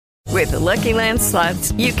With the Lucky Land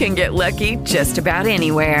Slots, you can get lucky just about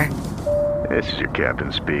anywhere. This is your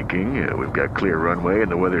captain speaking. We've got clear runway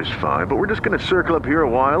and the weather's fine, but we're just going to circle up here a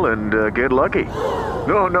while and get lucky.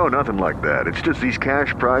 No, nothing like that. It's just these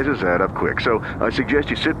cash prizes add up quick. So I suggest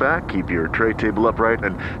you sit back, keep your tray table upright,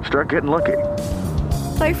 and start getting lucky.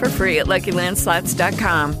 Play for free at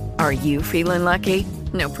LuckyLandSlots.com. Are you feeling lucky?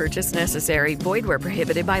 No purchase necessary. Void where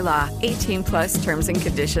prohibited by law. 18 plus terms and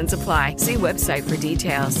conditions apply. See website for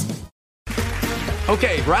details.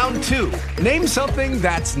 Okay, round two. Name something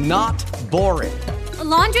that's not boring. A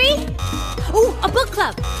laundry? Ooh, a book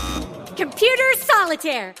club. Computer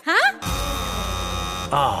solitaire, huh?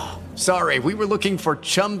 Ah, oh, sorry. We were looking for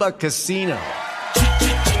Chumba Casino.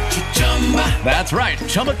 That's right.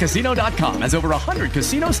 ChumbaCasino.com has over 100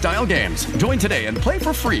 casino-style games. Join today and play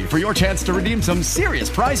for free for your chance to redeem some serious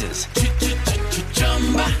prizes.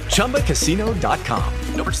 ChumbaCasino.com.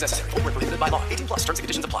 No purchase necessary. Void where prohibited by law. 18 plus terms and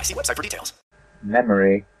conditions apply. See website for details.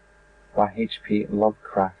 Memory by H.P.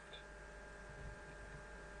 Lovecraft.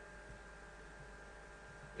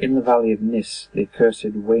 In the valley of Nis, the accursed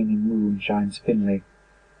waning moon shines thinly,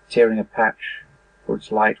 tearing a patch for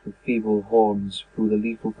its light with feeble horns through the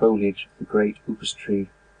lethal foliage of the great upas tree.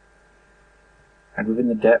 And within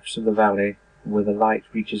the depths of the valley, where the light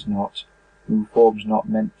reaches not, move forms not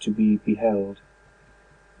meant to be beheld.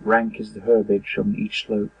 Rank is the herbage on each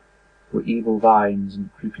slope, where evil vines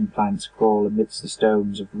and creeping plants crawl amidst the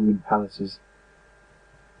stones of ruined palaces,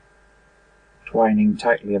 twining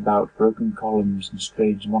tightly about broken columns and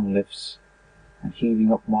strange monoliths, and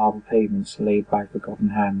heaving up marble pavements laid by forgotten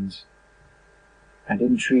hands. And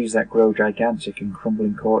in trees that grow gigantic in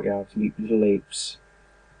crumbling courtyards leap little apes,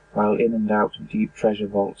 while in and out of deep treasure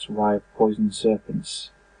vaults writhe poisoned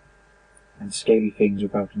serpents, and scaly things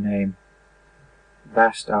without a name.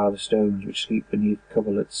 Vast are the stones which sleep beneath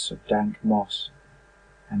coverlets of dank moss,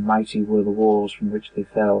 and mighty were the walls from which they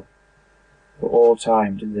fell. For all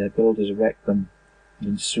time did their builders erect them, and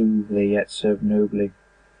in sooth they yet serve nobly,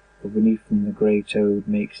 for beneath them the grey toad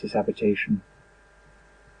makes his habitation.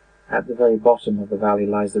 At the very bottom of the valley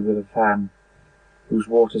lies the river Fan, whose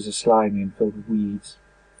waters are slimy and filled with weeds.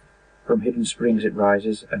 From hidden springs it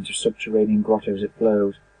rises, and to subterranean grottos it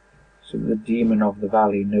flows, so that the demon of the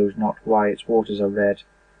valley knows not why its waters are red,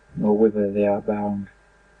 nor whither they are bound.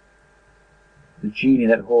 The genie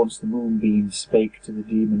that haunts the moonbeams spake to the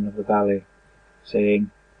demon of the valley,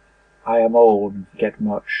 saying, I am old and forget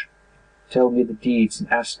much. Tell me the deeds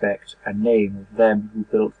and aspect and name of them who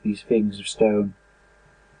built these things of stone.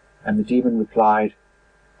 And the demon replied,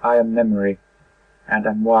 I am Memory, and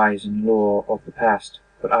am wise in lore of the past,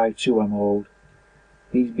 but I too am old.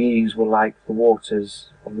 These beings were like the waters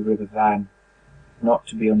of the river Van, not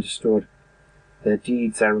to be understood. Their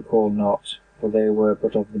deeds I recall not, for they were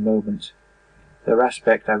but of the moment. Their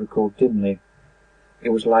aspect I recall dimly. It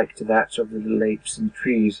was like to that of the little apes in the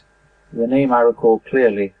trees. The name I recall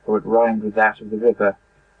clearly, for it rhymed with that of the river.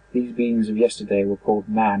 These beings of yesterday were called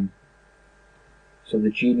Man. So the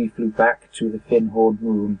genie flew back to the thin-horned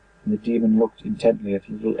moon, and the demon looked intently at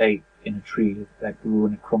a little ape in a tree that grew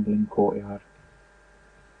in a crumbling courtyard.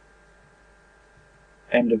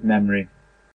 End of memory.